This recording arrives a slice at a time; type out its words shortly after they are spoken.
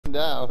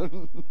coming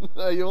down.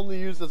 I only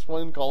use this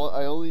one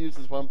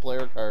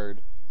player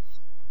card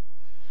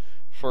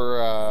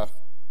for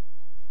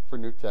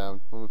Nuketown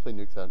when we play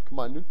Nuketown. Come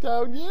on,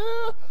 Nuketown,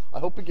 yeah! I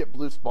hope we get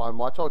blue spawn.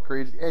 Watch how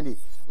crazy. Andy,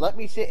 let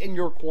me sit in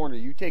your corner.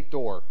 You take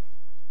door.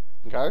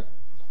 Okay?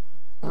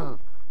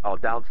 Oh,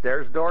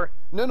 downstairs door?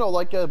 No,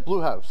 like a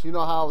blue house. You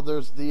know how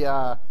there's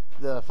the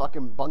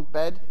fucking bunk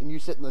bed, and you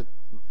sit in the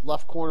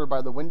left corner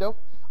by the window?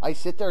 I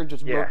sit there and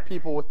just murk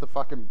people with the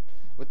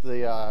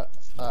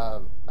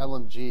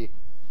LMG,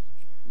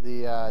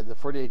 the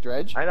 48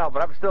 dredge. I know,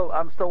 but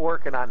I'm still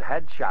working on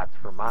headshots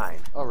for mine.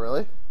 Oh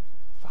really?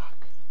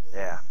 Fuck.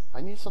 Yeah. I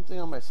need something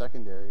on my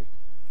secondary.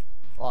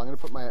 Oh, I'm gonna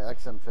put my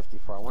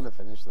XM54. I want to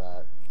finish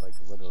that, like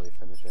literally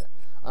finish it.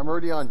 I'm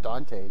already on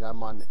Dante, and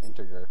I'm on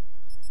Integer.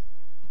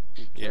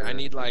 Yeah, I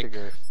need like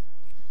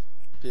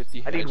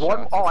 50 I need headshots.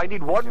 one. Oh, I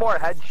need one more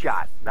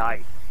headshot.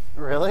 Nice.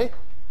 Really?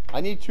 I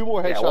need 2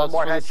 more headshots. Yeah, one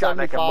more for the headshot.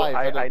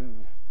 75.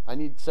 I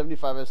need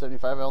 75 out of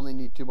 75. I only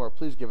need 2 more.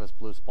 Please give us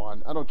blue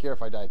spawn. I don't care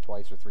if I die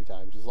twice or 3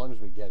 times, as long as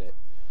we get it.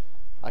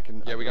 I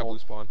can. Yeah, we got blue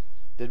spawn.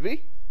 Did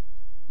we?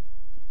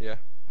 Yeah.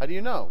 How do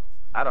you know?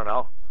 I don't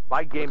know.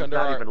 My game's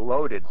not even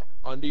loaded.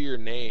 Under your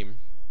name.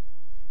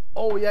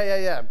 Oh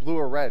yeah. Blue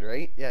or red,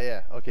 right?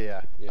 Yeah. Okay,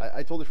 yeah.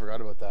 I totally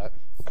forgot about that.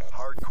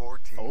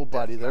 Hardcore team. Oh,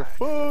 buddy, they're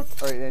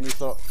fucked. All right, Andy.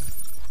 So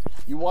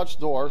you watch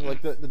door,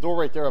 like the door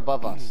right there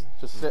above us.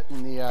 Just sit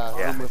in the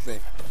room with me.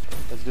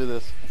 Let's do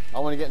this. I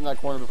want to get in that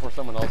corner before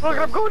someone else Look,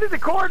 does. I'm going to the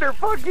corner.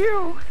 Fuck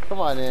you. Come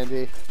on,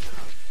 Andy.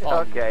 Oh,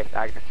 Okay,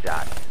 I got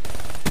shot.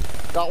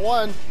 got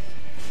one.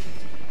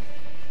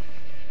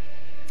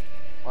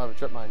 I have a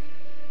trip mine.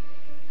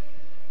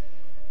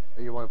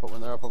 You want to put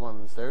one there? I'll put one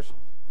on the stairs.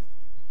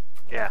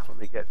 Yeah, let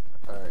me get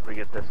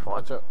this one.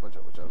 Watch out.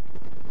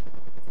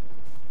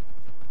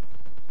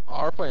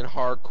 Oh, we're playing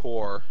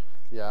hardcore.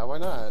 Yeah, why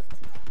not?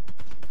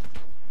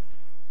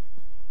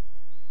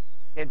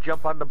 Can't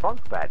jump on the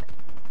bunk bed.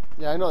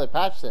 Yeah, I know they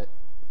patched it.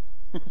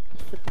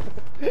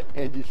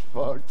 Andy's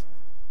fucked.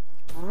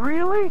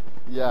 Really?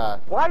 Yeah.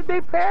 Why'd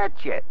they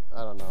patch it?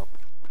 I don't know.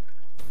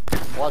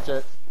 Watch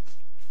it.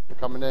 They're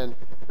coming in.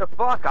 The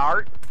fuck,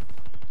 Art?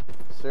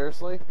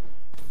 Seriously?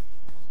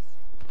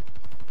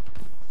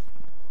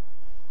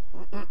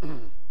 They're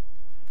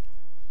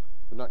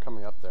not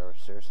coming up there.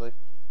 Seriously?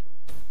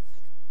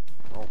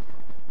 Oh.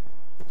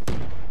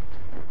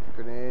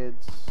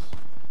 Grenades.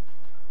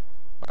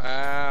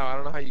 Wow, I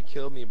don't know how you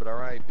killed me, but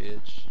alright,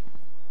 bitch.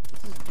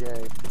 This is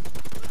gay.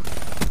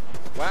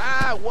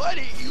 Wow, what?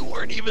 You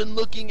weren't even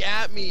looking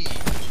at me.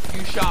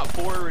 You shot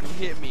forward and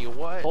hit me.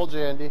 What? Told you,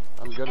 Andy.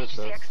 I'm good at this.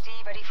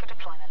 HCXD ready for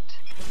deployment.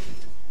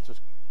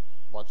 Just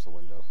watch the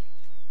window.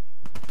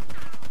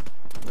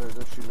 They're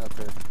shooting up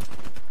there.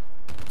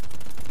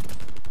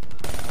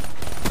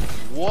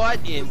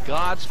 What in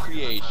God's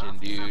creation,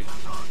 dude?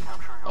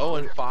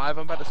 0-5. I'm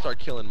about to start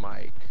killing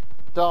Mike.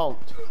 Don't.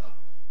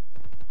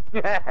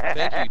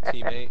 Thank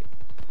you, teammate,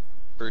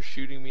 for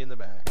shooting me in the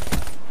back.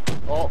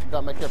 Oh,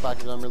 got my care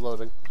package. I'm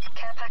reloading.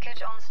 Care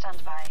package on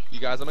standby. You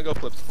guys, I'm gonna go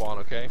flip spawn,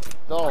 okay?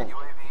 Don't. UAV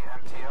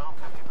MTL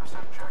 50%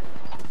 check.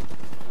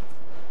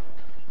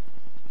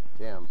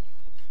 Damn.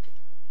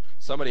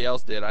 Somebody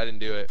else did. I didn't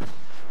do it.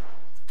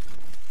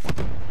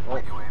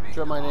 Oh,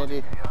 trip mine,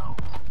 Andy.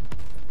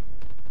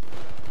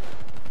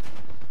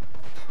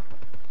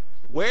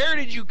 Where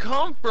did you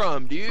come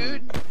from,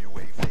 dude?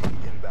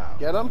 UAV inbound.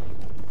 Get him?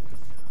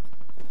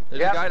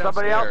 There's a guy Yeah,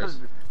 somebody else downstairs.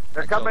 is.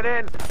 They're coming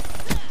in.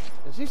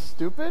 Is he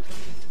stupid?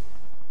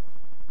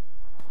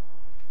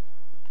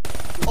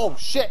 Oh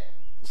shit!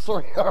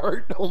 Sorry,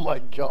 Art. Oh my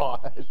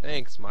god.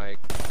 Thanks, Mike.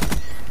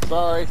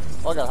 Sorry.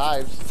 Oh, I got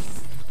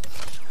hives.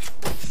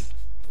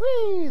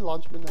 Whee!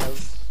 Launch him in the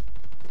house.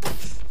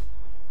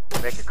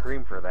 Make a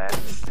cream for that.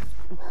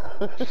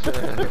 Shut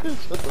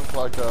the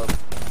fuck up.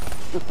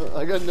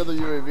 I got another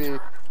UAV.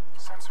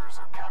 Sensors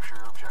are capture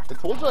your I objective.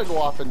 told you I'd go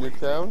off in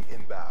Nuketown.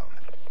 Inbound.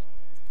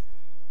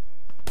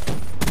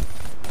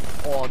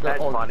 Oh,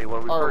 That's funny.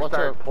 When we first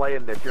started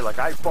playing this, you're like,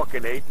 I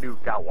fucking hate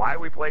Nuketown. Why are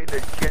we playing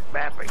this shit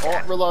map Oh,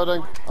 again?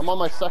 reloading. I'm on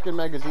my second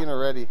magazine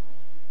already.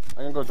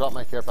 I'm gonna go drop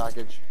my care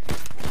package.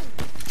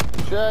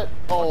 Shit. Watch out,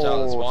 the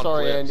Oh, spawn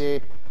sorry, flips.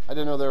 Andy. I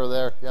didn't know they were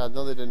there. Yeah,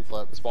 no, they didn't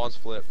flip. The spawn's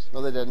flipped.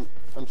 No, they didn't.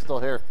 I'm still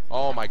here.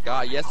 Oh my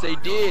god, yes they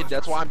did.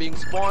 That's why I'm being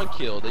spawn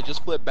killed. They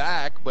just flipped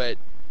back, but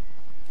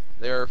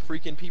there are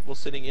freaking people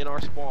sitting in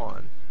our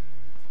spawn.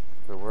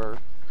 There were.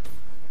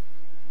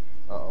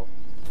 Uh-oh.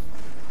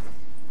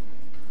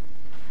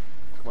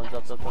 Come on,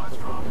 drop.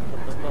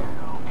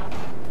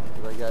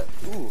 What did I get?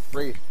 Ooh,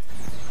 free.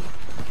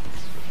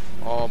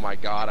 Oh my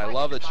god, I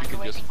love that you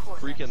can just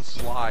freaking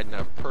slide and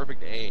have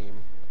perfect aim.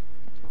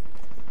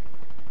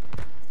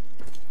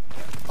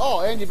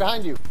 Oh, Andy,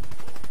 behind you.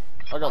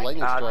 I got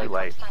lightning strike. Too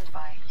late.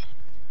 Standby.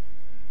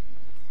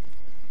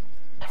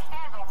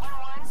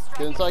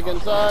 Get inside, get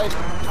inside.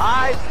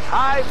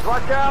 Hive,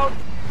 watch out!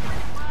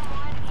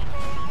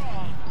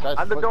 Guys,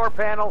 On the door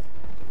panel.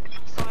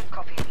 Solid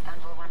copy.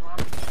 Anvil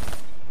 1-1.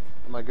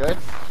 Am I good?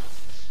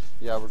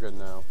 Yeah, we're good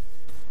now.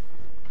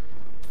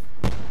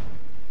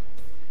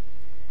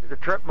 There's a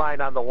trip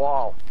mine on the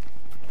wall.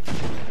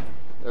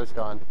 There's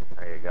gone.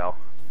 There you go.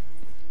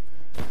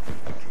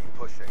 Keep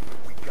pushing.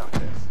 We got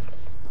this.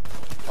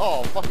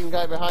 Oh, fucking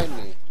guy behind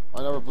me.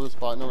 Another blue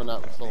spot. No, we're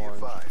not. We're still Be orange.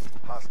 advised.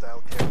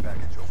 Hostile care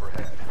package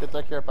overhead. Get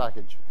that care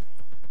package.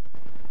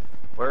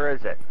 Where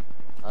is it?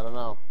 I don't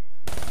know.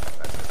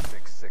 That's a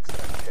 6-6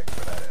 and a kick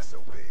for that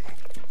SOB.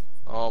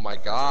 Oh my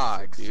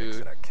god, 6-6 dude.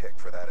 and a kick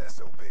for that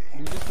SOB.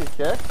 You just get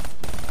kicked?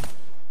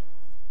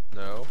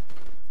 No.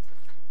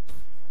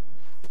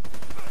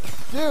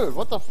 Dude,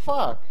 what the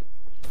fuck?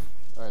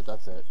 Alright,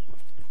 that's it.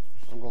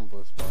 I'm going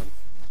blue spawn.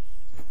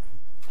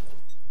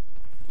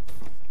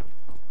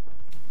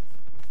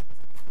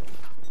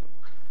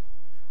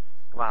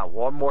 Come on,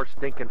 one more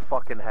stinking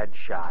fucking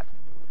headshot.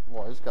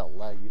 Whoa, I just got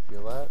lag. You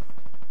feel that?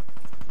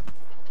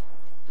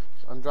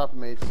 I'm dropping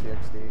my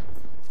HCXD.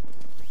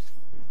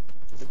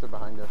 I think they're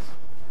behind us.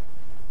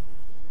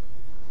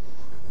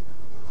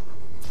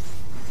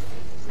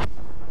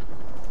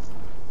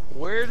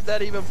 Where did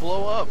that even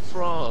blow up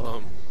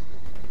from?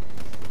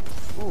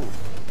 Ooh.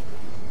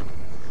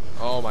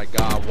 Oh my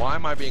god, why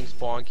am I being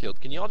spawn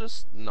killed? Can y'all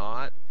just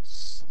not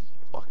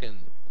fucking...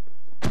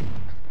 Yeah,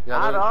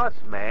 Not they're- us,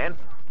 man.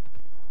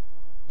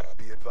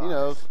 Be advised. He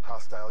knows.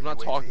 Hostile I'm not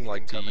UAV talking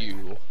like to incoming.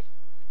 you.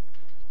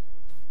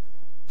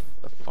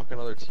 The fucking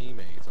other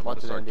teammates. I'm Watch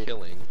gonna it, start Andy.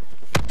 killing.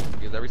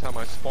 Because every time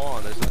I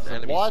spawn, there's an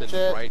enemy Watch sitting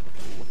it. right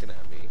looking at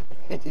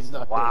me. He's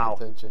not Wow.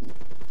 paying attention.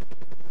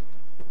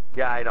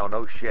 Yeah, I don't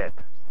know shit.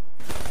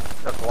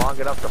 Took long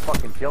enough to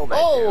fucking kill that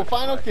Oh, dude.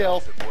 final kill.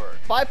 It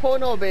worked.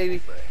 5.0,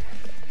 baby.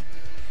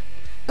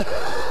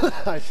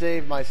 I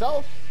saved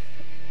myself.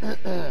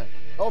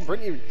 Oh,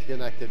 Brittany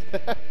connected.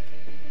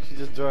 She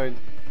just joined.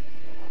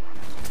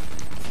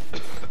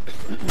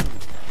 Look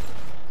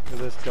at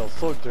this kill,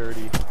 so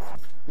dirty.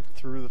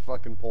 Through the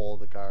fucking pole of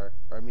the car.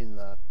 Or I mean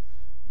the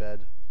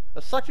bed.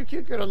 It sucks you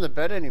can't get on the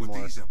bed With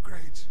anymore. these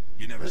upgrades,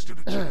 you never stood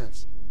a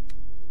chance.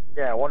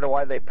 Yeah, I wonder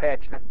why they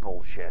patched that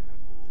bullshit.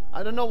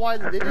 I don't know why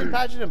they didn't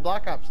patch it in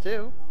Black Ops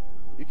 2.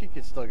 You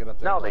could still get up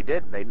there. No, and they look.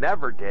 didn't. They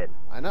never did.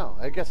 I know.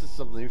 I guess it's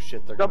some new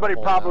shit they're Somebody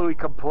gonna pull probably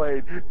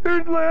complained,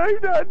 "It's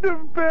laying on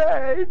the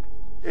bed,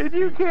 and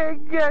you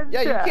can't get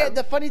Yeah, you down." can't.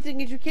 The funny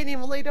thing is, you can't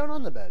even lay down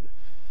on the bed.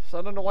 So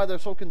I don't know why they're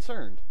so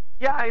concerned.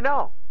 Yeah, I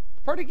know.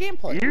 Part of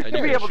gameplay. You used And to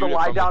you be can able to shoot it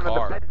lie from the down on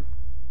car. the bed.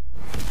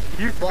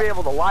 You used to be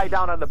able to lie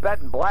down on the bed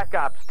in Black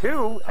Ops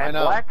 2 I and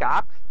know. Black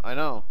Ops. I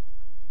know.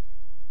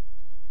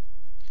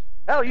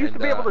 Hell, you used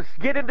to And, be able to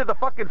get into the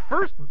fucking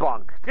first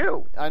bunk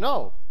too. I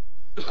know.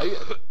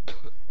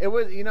 It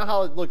was, you know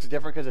how it looks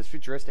different because it's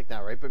futuristic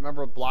now, right? But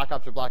remember Black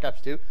Ops or Black Ops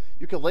 2?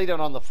 You could lay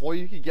down on the floor.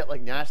 You could get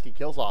like nasty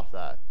kills off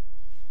that.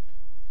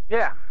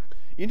 Yeah.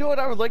 You know what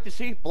I would like to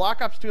see?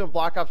 Black Ops 2 and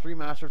Black Ops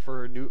remastered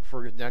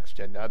for next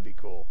gen. That'd be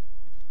cool.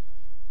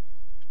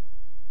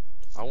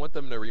 I want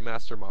them to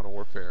remaster Modern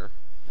Warfare.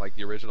 Like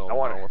the original I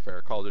want Modern it.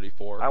 Warfare, Call of Duty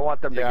 4. I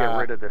want them to Yeah. get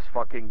rid of this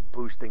fucking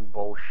boosting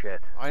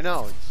bullshit. I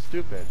know, it's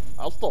stupid.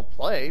 I'll still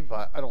play,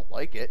 but I don't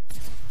like it.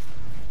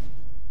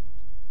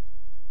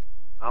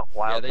 Oh,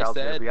 Wild they Cow's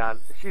gonna said- be on.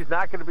 She's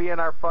not gonna be in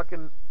our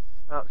fucking.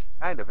 Well, she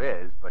kind of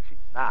is, but she's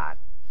not.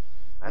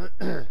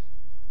 If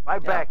I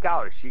back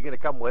out, is she gonna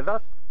come with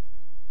us?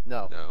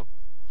 No, No.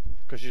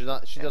 because she's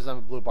not. She doesn't have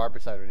a blue bar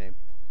beside her name.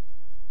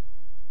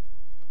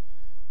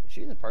 Is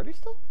she in the party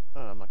still?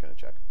 Oh, I'm not gonna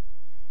check.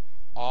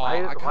 Oh, Why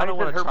I is kind of it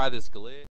want to her- try this glitch.